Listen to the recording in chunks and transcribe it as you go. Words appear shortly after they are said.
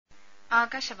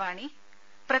ആകാശവാണി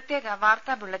പ്രത്യേക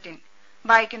വാർത്താ ബുള്ളറ്റിൻ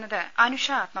വായിക്കുന്നത് അനുഷ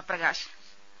ആത്മപ്രകാശ്.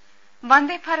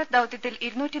 വന്ദേഭാരത് ദൌത്യത്തിൽ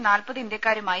 240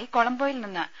 ഇന്ത്യക്കാരുമായി കൊളംബോയിൽ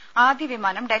നിന്ന് ആദ്യ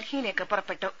വിമാനം ഡൽഹിയിലേക്ക്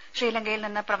പുറപ്പെട്ടു. ശ്രീലങ്കയിൽ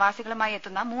നിന്ന് പ്രവാസികളുമായി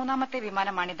എത്തുന്ന മൂന്നാമത്തെ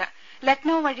വിമാനമാണിത്.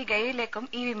 ലക്നൌ വഴി ഗയയിലേക്കും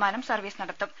ഈ വിമാനം സർവീസ്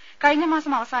നടത്തും. കഴിഞ്ഞ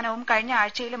മാസം അവസാനവും കഴിഞ്ഞ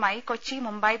ആഴ്ചയിലുമായി കൊച്ചി,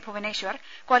 മുംബൈ, ഭുവനേശ്വർ,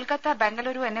 കൊൽക്കത്ത,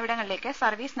 ബംഗളൂരു എന്നിവിടങ്ങളിലേക്ക്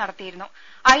സർവീസ് നടത്തിയിരുന്നു.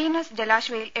 INS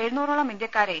ജലാശ്വയിൽ 700ഓളം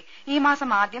ഇന്ത്യക്കാരെ ഈ മാസം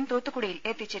ആദ്യം തൂത്തുക്കുടിയിൽ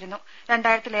എത്തിച്ചിരുന്നു.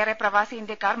 2000-ലേറെ പ്രവാസി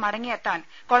ഇന്ത്യക്കാർ മടങ്ങിയെത്താൻ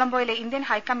കൊളംബോയിലെ ഇന്ത്യൻ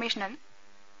ഹൈക്കമ്മീഷനിൽ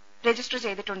രജിസ്റ്റർ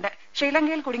ചെയ്തിട്ടുണ്ട്.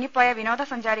 ശ്രീലങ്കയിൽ കുടുങ്ങിപ്പോയ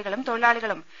വിനോദസഞ്ചാരികളും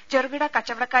തൊഴിലാളികളും ചെറുകിട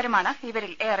കച്ചവടക്കാരുമാണ്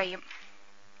ഇവരിൽ ഏറെയും.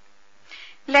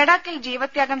 ലഡാക്കിൽ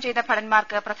ജീവത്യാഗം ചെയ്ത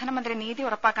ഭടന്മാർക്ക് പ്രധാനമന്ത്രി നീതി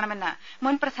ഉറപ്പാക്കണമെന്ന്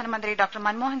മുൻ പ്രധാനമന്ത്രി ഡോക്ടർ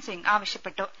മൻമോഹൻ സിംഗ്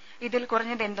ആവശ്യപ്പെട്ടു. ഇതിൽ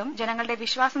കുറഞ്ഞതെന്തും ജനങ്ങളുടെ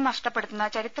വിശ്വാസം നഷ്ടപ്പെടുത്തുന്ന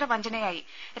ചരിത്ര വഞ്ചനയായി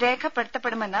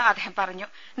രേഖപ്പെടുത്തപ്പെടുമെന്ന് അദ്ദേഹം പറഞ്ഞു.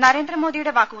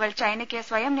 നരേന്ദ്രമോദിയുടെ വാക്കുകൾ ചൈനയ്ക്ക്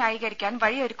സ്വയം ന്യായീകരിക്കാൻ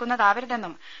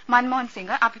വഴിയൊരുക്കുന്നതാവരുതെന്നും മൻമോഹൻ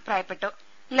സിംഗ് അഭിപ്രായപ്പെട്ടു.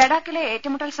 ലഡാക്കിലെ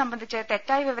ഏറ്റുമുട്ടൽ സംബന്ധിച്ച്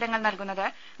തെറ്റായ വിവരങ്ങൾ നൽകുന്നത്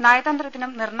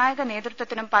നയതന്ത്രത്തിനും നിർണായക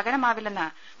നേതൃത്വത്തിനും പകരമാവില്ലെന്ന്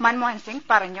മൻമോഹൻ സിംഗ്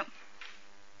പറഞ്ഞു.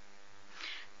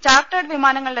 ചാർട്ടേഡ്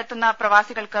വിമാനങ്ങളിലെത്തുന്ന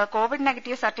പ്രവാസികൾക്ക് കോവിഡ്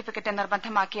നെഗറ്റീവ് സർട്ടിഫിക്കറ്റ്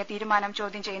നിർബന്ധമാക്കിയ തീരുമാനം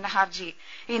ചോദ്യം ചെയ്യുന്ന ഹർജി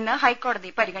ഇന്ന്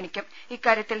ഹൈക്കോടതി പരിഗണിക്കും.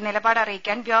 ഇക്കാര്യത്തിൽ നിലപാട്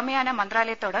അറിയിക്കാൻ വ്യോമയാന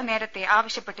മന്ത്രാലയത്തോട് നേരത്തെ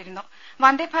ആവശ്യപ്പെട്ടിരുന്നു.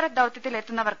 വന്ദേഭാരത് ദൌത്യത്തിൽ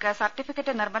എത്തുന്നവർക്ക്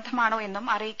സർട്ടിഫിക്കറ്റ് നിർബന്ധമാണോ എന്നും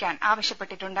അറിയിക്കാൻ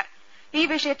ആവശ്യപ്പെട്ടിട്ടുണ്ട്. ഈ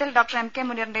വിഷയത്തിൽ ഡോക്ടർ MK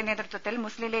മുനീറിന്റെ നേതൃത്വത്തിൽ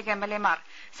മുസ്ലിം ലീഗ് MLA-മാർ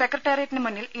സെക്രട്ടേറിയറ്റിന്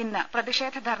മുന്നിൽ ഇന്ന്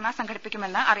പ്രതിഷേധ ധർണ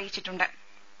സംഘടിപ്പിക്കുമെന്ന് അറിയിച്ചിട്ടുണ്ട്.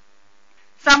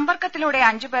 സമ്പർക്കത്തിലൂടെ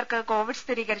 5 പേർക്ക് കോവിഡ്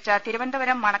സ്ഥിരീകരിച്ച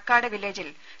തിരുവനന്തപുരം മണക്കാട് വില്ലേജിൽ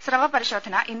സ്രവ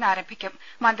പരിശോധന ഇന്ന് ആരംഭിക്കും.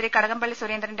 മന്ത്രി കടകംപള്ളി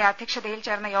സുരേന്ദ്രന്റെ അധ്യക്ഷതയിൽ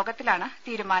ചേർന്ന യോഗത്തിലാണ്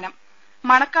തീരുമാനം.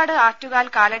 മണക്കാട്, ആറ്റുകാൽ,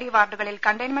 കാലടി വാർഡുകളിൽ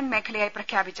കണ്ടെയ്ൻമെന്റ് മേഖലയായി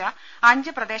പ്രഖ്യാപിച്ച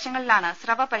 5 പ്രദേശങ്ങളിലാണ്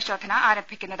സ്രവ പരിശോധന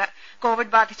ആരംഭിക്കുന്നത്.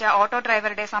 കോവിഡ് ബാധിച്ച ഓട്ടോ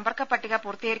ഡ്രൈവറുടെ സമ്പർക്ക പട്ടിക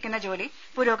പൂർത്തീകരിക്കുന്ന ജോലി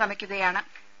പുരോഗമിക്കുകയാണ്.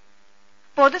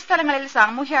 പൊതുസ്ഥലങ്ങളിൽ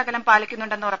സാമൂഹ്യ അകലം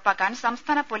പാലിക്കുന്നുണ്ടെന്ന് ഉറപ്പാക്കാൻ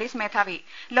സംസ്ഥാന പോലീസ് മേധാവി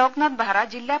ലോക്നാഥ് ബെഹ്റ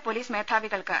ജില്ലാ പോലീസ്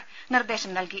മേധാവികൾക്ക്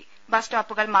നിർദ്ദേശം നൽകി. ബസ്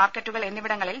സ്റ്റോപ്പുകൾ, മാർക്കറ്റുകൾ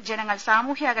എന്നിവിടങ്ങളിൽ ജനങ്ങൾ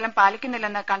സാമൂഹ്യ അകലം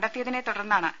പാലിക്കുന്നില്ലെന്ന് കണ്ടെത്തിയതിനെ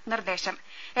തുടർന്നാണ് നിർദ്ദേശം.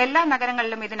 എല്ലാ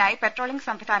നഗരങ്ങളിലും ഇതിനായി പെട്രോളിംഗ്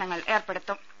സംവിധാനങ്ങൾ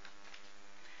ഏർപ്പെടുത്തും.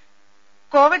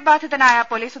 കോവിഡ് ബാധിതനായ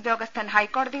പോലീസ് ഉദ്യോഗസ്ഥൻ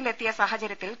ഹൈക്കോടതിയിലെത്തിയ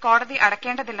സാഹചര്യത്തിൽ കോടതി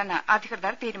അടയ്ക്കേണ്ടതില്ലെന്ന്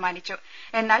അധികൃതർ തീരുമാനിച്ചു.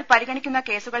 എന്നാൽ പരിഗണിക്കുന്ന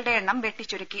കേസുകളുടെ എണ്ണം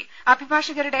വെട്ടിച്ചുരുക്കി.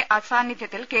 അഭിഭാഷകരുടെ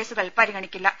അസാന്നിധ്യത്തിൽ കേസുകൾ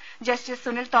പരിഗണിക്കില്ല. ജസ്റ്റിസ്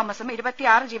സുനിൽ തോമസും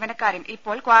 26 ജീവനക്കാരും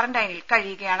ഇപ്പോൾ ക്വാറന്റൈനിൽ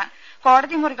കഴിയുകയാണ്.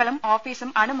 കോടതി മുറികളും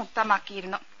ഓഫീസും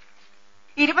അണുമുക്തമാക്കിയിരുന്നു.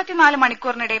 24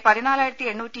 മണിക്കൂറിനിടെ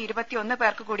 14,821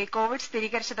 പേർക്ക് കൂടി കോവിഡ്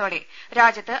സ്ഥിരീകരിച്ചതോടെ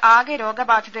രാജ്യത്ത് ആകെ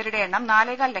രോഗബാധിതരുടെ എണ്ണം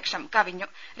 4.25 ലക്ഷം കവിഞ്ഞു.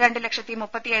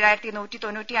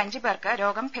 2,37,195 പേർക്ക്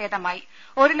രോഗം ഭേദമായി.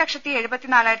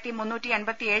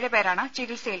 1,74,387 പേരാണ്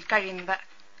ചികിത്സയിൽ കഴിയുന്നത്.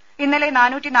 ഇന്നലെ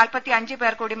 445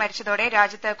 പേർ കൂടി മരിച്ചതോടെ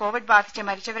രാജ്യത്ത് കോവിഡ് ബാധിച്ച്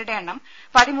മരിച്ചവരുടെ എണ്ണം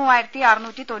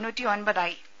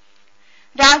 13,699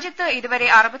 രാജ്യത്ത് ഇതുവരെ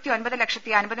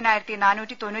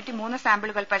 69,50,493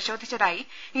 സാമ്പിളുകൾ പരിശോധിച്ചതായി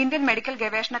ഇന്ത്യൻ മെഡിക്കൽ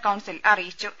ഗവേഷണ കൌൺസിൽ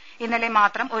അറിയിച്ചു. ഇന്നലെ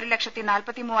മാത്രം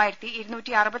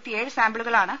 1,43,267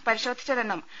 സാമ്പിളുകളാണ്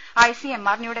പരിശോധിച്ചതെന്നും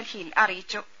ICMR ന്യൂഡൽഹിയിൽ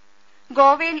അറിയിച്ചു.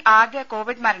 ഗോവയിൽ ആദ്യ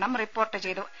കോവിഡ് മരണം റിപ്പോർട്ട്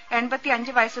ചെയ്തു.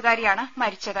 85 വയസ്സുകാരിയാണ്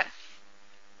മരിച്ചത്.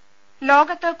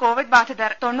 ലോകത്ത് കോവിഡ്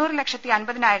ബാധിതർ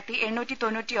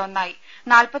 90,50,891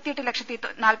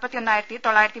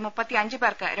 48,41,935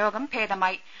 പേർക്ക് രോഗം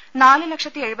ഭേദമായി.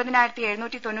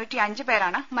 4,70,795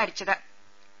 പേരാണ് മരിച്ചത്.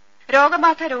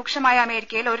 രോഗബാധ രൂക്ഷമായ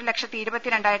അമേരിക്കയിൽ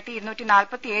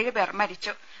 1,22,247 പേർ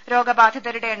മരിച്ചു.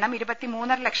 രോഗബാധിതരുടെ എണ്ണം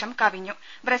 23 ലക്ഷം കവിഞ്ഞു.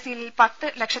 ബ്രസീലിൽ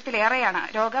 10 ലക്ഷത്തിലേറെയാണ്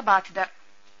രോഗബാധിതർ.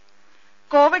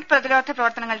 കോവിഡ് പ്രതിരോധ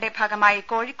പ്രവർത്തനങ്ങളുടെ ഭാഗമായി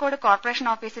കോഴിക്കോട് കോർപ്പറേഷൻ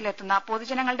ഓഫീസിൽ എത്തുന്ന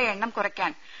പൊതുജനങ്ങളുടെ എണ്ണം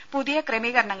കുറയ്ക്കാൻ പുതിയ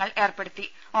ക്രമീകരണങ്ങൾ ഏർപ്പെടുത്തി.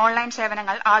 ഓൺലൈൻ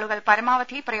സേവനങ്ങൾ ആളുകൾ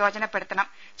പരമാവധി പ്രയോജനപ്പെടുത്തണം.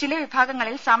 ചില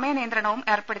വിഭാഗങ്ങളിൽ സമയ നിയന്ത്രണവും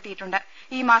ഏർപ്പെടുത്തിയിട്ടുണ്ട്.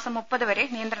 ഈ മാസം 30 വരെ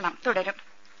നിയന്ത്രണം തുടരും.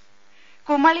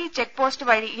 കുമളി ചെക്ക് പോസ്റ്റ്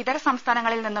വഴി ഇതര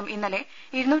സംസ്ഥാനങ്ങളിൽ നിന്നും ഇന്നലെ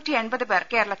 280 പേർ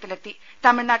കേരളത്തിലെത്തി.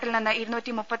 തമിഴ്നാട്ടിൽ നിന്ന്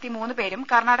 233 പേരും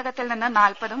കർണാടകത്തിൽ നിന്ന്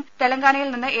 40ഉം തെലങ്കാനയിൽ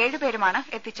നിന്ന് 7 പേരുമാണ്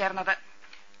എത്തിച്ചേർന്നത്.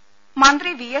 മന്ത്രി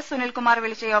VS സുനിൽകുമാർ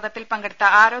വിളിച്ച യോഗത്തിൽ പങ്കെടുത്ത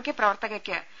ആരോഗ്യ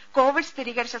പ്രവർത്തകയ്ക്ക് കോവിഡ്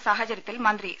സ്ഥിരീകരിച്ച സാഹചര്യത്തിൽ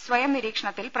മന്ത്രി സ്വയം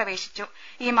നിരീക്ഷണത്തിൽ പ്രവേശിച്ചു.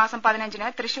 ഈ മാസം 15-ന്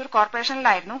തൃശൂർ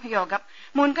കോർപ്പറേഷനിലായിരുന്നു യോഗം.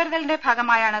 മുൻകരുതലിന്റെ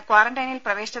ഭാഗമായാണ് ക്വാറന്റൈനിൽ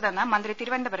പ്രവേശിച്ചതെന്ന് മന്ത്രി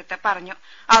തിരുവനന്തപുരത്ത് പറഞ്ഞു.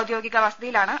 ഔദ്യോഗിക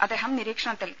വസതിയിലാണ് അദ്ദേഹം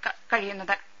നിരീക്ഷണത്തിൽ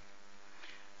കഴിയുന്നത്.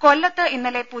 കൊല്ലത്ത്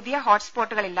ഇന്നലെ പുതിയ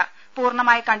ഹോട്ട്സ്പോട്ടുകളില്ല.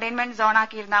 പൂർണ്ണമായി കണ്ടെയ്ൻമെന്റ്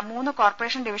സോണാക്കിയിരുന്ന 3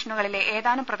 കോർപ്പറേഷൻ ഡിവിഷനുകളിലെ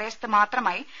ഏതാനും പ്രദേശത്ത്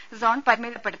മാത്രമായി സോൺ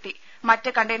പരിമിതപ്പെടുത്തി.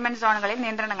 മറ്റ് കണ്ടെയ്ൻമെന്റ് സോണുകളിൽ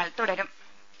നിയന്ത്രണങ്ങൾ തുടരും.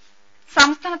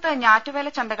 സംസ്ഥാനത്ത് ഞാറ്റുവേല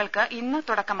ചന്തകൾക്ക് ഇന്ന്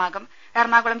തുടക്കമാകും.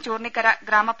 എറണാകുളം ചൂർണിക്കര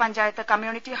ഗ്രാമപഞ്ചായത്ത്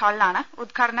കമ്മ്യൂണിറ്റി ഹാളിലാണ്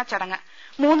ഉദ്ഘാടന ചടങ്ങ്.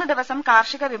 3 ദിവസം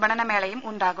കാർഷിക വിപണന മേളയും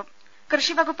ഉണ്ടാകും.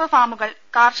 കൃഷിവകുപ്പ് ഫാമുകൾ,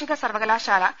 കാർഷിക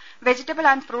സർവകലാശാല, vegetable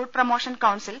and fruit promotion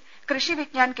council, കൃഷി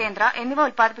വിജ്ഞാൻ കേന്ദ്ര എന്നിവ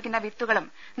ഉൽപ്പാദിപ്പിക്കുന്ന വിത്തുകളും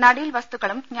നടീൽ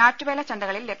വസ്തുക്കളും ഞാറ്റുവേല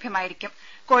ചന്തകളിൽ ലഭ്യമായിരിക്കും.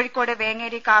 കോഴിക്കോട്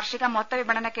വേങ്ങേരി കാർഷിക മൊത്ത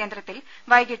വിപണന കേന്ദ്രത്തിൽ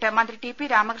വൈകിട്ട് മന്ത്രി ടി.പി.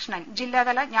 രാമകൃഷ്ണൻ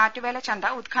ജില്ലാതല ഞാറ്റുവേല ചന്ത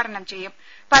ഉദ്ഘാടനം ചെയ്യും.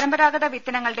 പരമ്പരാഗത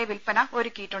വിത്തിനങ്ങളുടെ വിൽപ്പന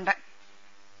ഒരുക്കിയിട്ടുണ്ട്.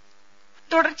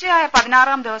 തുടർച്ചയായ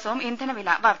 16ാം ദിവസവും ഇന്ധനവില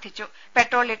വർദ്ധിച്ചു.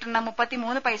 പെട്രോൾ ലിറ്ററിന്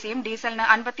 33 പൈസയും ഡീസലിന്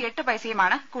 58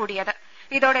 പൈസയുമാണ് കൂടിയത്.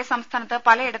 ഇതോടെ സംസ്ഥാനത്ത്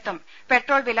പലയിടത്തും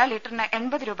പെട്രോൾ വില ലിറ്ററിന്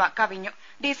 80 രൂപ കവിഞ്ഞു.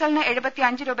 ഡീസലിന്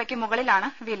 75 രൂപയ്ക്ക് മുകളിലാണ്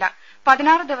വില.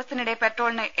 16 ദിവസത്തിനിടെ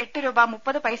പെട്രോളിന് 8 രൂപ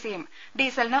 30 പൈസയും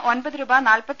ഡീസലിന് 9 രൂപ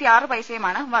 46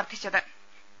 പൈസയുമാണ് വർദ്ധിച്ചത്.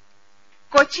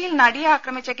 കൊച്ചിയിൽ നടിയെ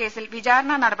ആക്രമിച്ച കേസിൽ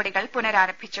വിചാരണ നടപടികൾ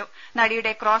പുനരാരംഭിച്ചു.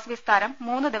 നടിയുടെ ക്രോസ് വിസ്താരം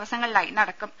 3 ദിവസങ്ങളിലായി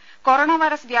നടക്കും. കൊറോണ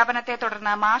വൈറസ് വ്യാപനത്തെ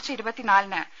തുടർന്ന് മാർച്ച്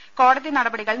 24-ന് കോടതി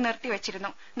നടപടികൾ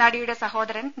നിർത്തിവച്ചിരുന്നു. നടിയുടെ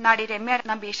സഹോദരൻ, നടി രമ്യ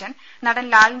നമ്പീശൻ, നടൻ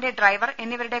ലാലിന്റെ ഡ്രൈവർ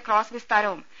എന്നിവരുടെ ക്രോസ്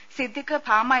വിസ്താരവും സിദ്ദിഖ്,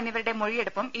 ഭാമ എന്നിവരുടെ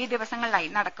മൊഴിയെടുപ്പും ഈ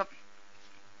ദിവസങ്ങളിലായി നടക്കും.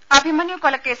 അഭിമന്യു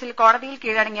കൊലക്കേസിൽ കോടതിയിൽ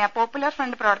കീഴടങ്ങിയ പോപ്പുലർ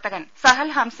ഫ്രണ്ട് പ്രവർത്തകൻ സഹൽ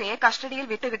ഹംസയെ കസ്റ്റഡിയിൽ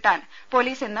വിട്ടുകിട്ടാൻ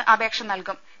പോലീസ് ഇന്ന് അപേക്ഷ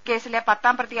നൽകും. കേസിലെ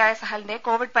 10ാം പ്രതിയായ സഹലിന്റെ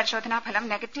കോവിഡ് പരിശോധനാ ഫലം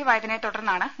നെഗറ്റീവായതിനെ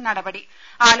തുടർന്നാണ് നടപടി.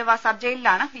 ആലുവ സബ്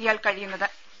ജയിലിലാണ് ഇയാൾ കഴിയുന്നത്.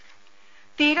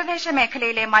 തീരദേശ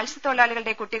മേഖലയിലെ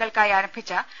മത്സ്യത്തൊഴിലാളികളുടെ കുട്ടികൾക്കായി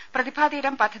ആരംഭിച്ച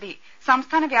പ്രതിഭാതീരം പദ്ധതി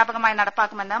സംസ്ഥാന വ്യാപകമായി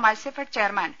നടപ്പാക്കുമെന്ന് മത്സ്യഫെഡ്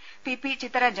ചെയർമാൻ പി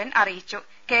ചിത്തരഞ്ജൻ അറിയിച്ചു.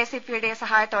 കെഎസ്ഇഫിയുടെ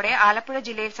സഹായത്തോടെ ആലപ്പുഴ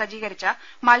ജില്ലയിൽ സജ്ജീകരിച്ച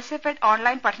മത്സ്യഫെഡ്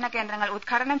ഓൺലൈൻ പഠന കേന്ദ്രങ്ങൾ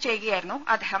ഉദ്ഘാടനം ചെയ്യുകയായിരുന്നു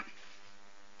അദ്ദേഹം.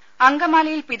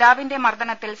 അങ്കമാലിയിൽ പിതാവിന്റെ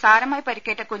മർദ്ദനത്തിൽ സാരമായി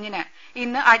പരിക്കേറ്റ കുഞ്ഞിന്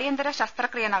ഇന്ന് അടിയന്തര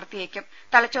ശസ്ത്രക്രിയ നടത്തിയേക്കും.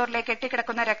 തലച്ചോറിലെ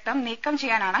കെട്ടിക്കിടക്കുന്ന രക്തം നീക്കം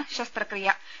ചെയ്യാനാണ് ശസ്ത്രക്രിയ.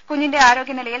 കുഞ്ഞിന്റെ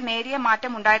ആരോഗ്യനിലയിൽ നേരിയ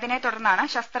മാറ്റം ഉണ്ടായതിനെ തുടർന്നാണ്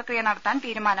ശസ്ത്രക്രിയ നടത്താൻ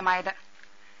തീരുമാനമായത്.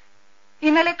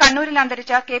 ഇന്നലെ കണ്ണൂരിൽ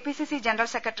അന്തരിച്ച കെപിസിസി ജനറൽ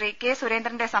സെക്രട്ടറി കെ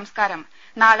സുരേന്ദ്രന്റെ സംസ്കാരം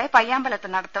നാളെ പയ്യാമ്പലത്ത്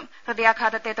നടത്തും.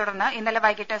 ഹൃദയാഘാതത്തെ തുടർന്ന് ഇന്നലെ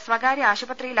വൈകിട്ട് സ്വകാര്യ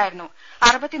ആശുപത്രിയിലായിരുന്നു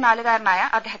 64-കാരനായ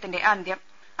അദ്ദേഹത്തിന്റെ അന്ത്യം.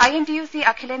 INTUC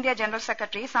അഖിലേന്ത്യാ ജനറൽ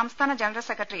സെക്രട്ടറി, സംസ്ഥാന ജനറൽ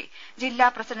സെക്രട്ടറി, ജില്ലാ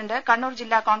പ്രസിഡന്റ്, കണ്ണൂർ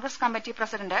ജില്ലാ കോൺഗ്രസ് കമ്മിറ്റി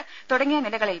പ്രസിഡന്റ് തുടങ്ങിയ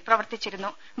നിലകളിൽ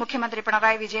പ്രവർത്തിച്ചിരുന്നു. മുഖ്യമന്ത്രി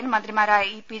പിണറായി വിജയൻ, മന്ത്രിമാരായ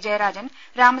EP. Jayarajan,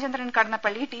 Ramachandran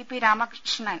Kadannappally, TP.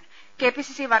 Ramakrishnan,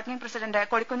 KPCC working president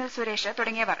Kodikunnil Suresh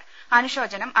തുടങ്ങിയവർ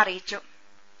അനുശോചനം അറിയിച്ചു.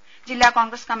 ജില്ലാ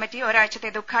കോൺഗ്രസ് കമ്മിറ്റി ഒരാഴ്ചത്തെ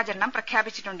ദുഃഖാചരണം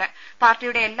പ്രഖ്യാപിച്ചിട്ടുണ്ട്.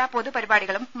 പാർട്ടിയുടെ എല്ലാ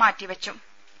പൊതുപരിപാടികളും മാറ്റിവെച്ചു.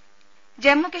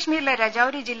 ജമ്മു കശ്മീരിലെ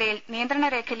രജൌരി ജില്ലയിൽ നിയന്ത്രണ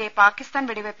രേഖയിലെ പാകിസ്ഥാൻ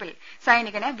വെടിവെപ്പിൽ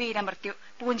സൈനികന് വീരമൃത്യു.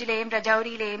 പൂഞ്ചിലെയും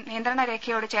രജൌരിയിലെയും നിയന്ത്രണ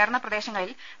രേഖയോട് ചേർന്ന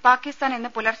പ്രദേശങ്ങളിൽ പാകിസ്ഥാൻ ഇന്ന്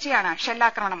പുലർച്ചെയാണ്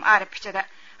ഷെല്ലാക്രമണം ആരംഭിച്ചത്.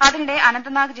 അതിനിടെ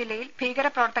അനന്തനാഗ് ജില്ലയിൽ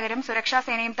ഭീകരപ്രവർത്തകരും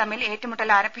സുരക്ഷാസേനയും തമ്മിൽ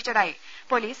ഏറ്റുമുട്ടൽ ആരംഭിച്ചതായി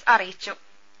പോലീസ് അറിയിച്ചു.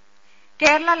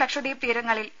 കേരള ലക്ഷദ്വീപ്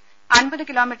തീരങ്ങളിൽ 50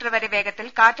 കിലോമീറ്റർ വരെ വേഗത്തിൽ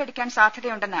കാറ്റടിക്കാൻ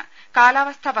സാധ്യതയുണ്ടെന്ന്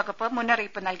കാലാവസ്ഥാ വകുപ്പ്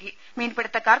മുന്നറിയിപ്പ് നൽകി.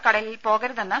 മീൻപിടുത്തക്കാർ കടലിൽ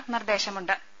പോകരുതെന്ന്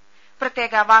നിർദ്ദേശമുണ്ട്.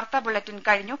 പ്രത്യേക വാർത്താ ബുള്ളറ്റിൻ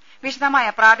കഴിഞ്ഞു. വിശദമായ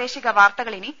പ്രാദേശിക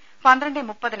വാർത്തകൾ ഇനി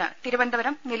 12:30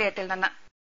 തിരുവനന്തപുരം നിലയത്തിൽ നിന്ന്.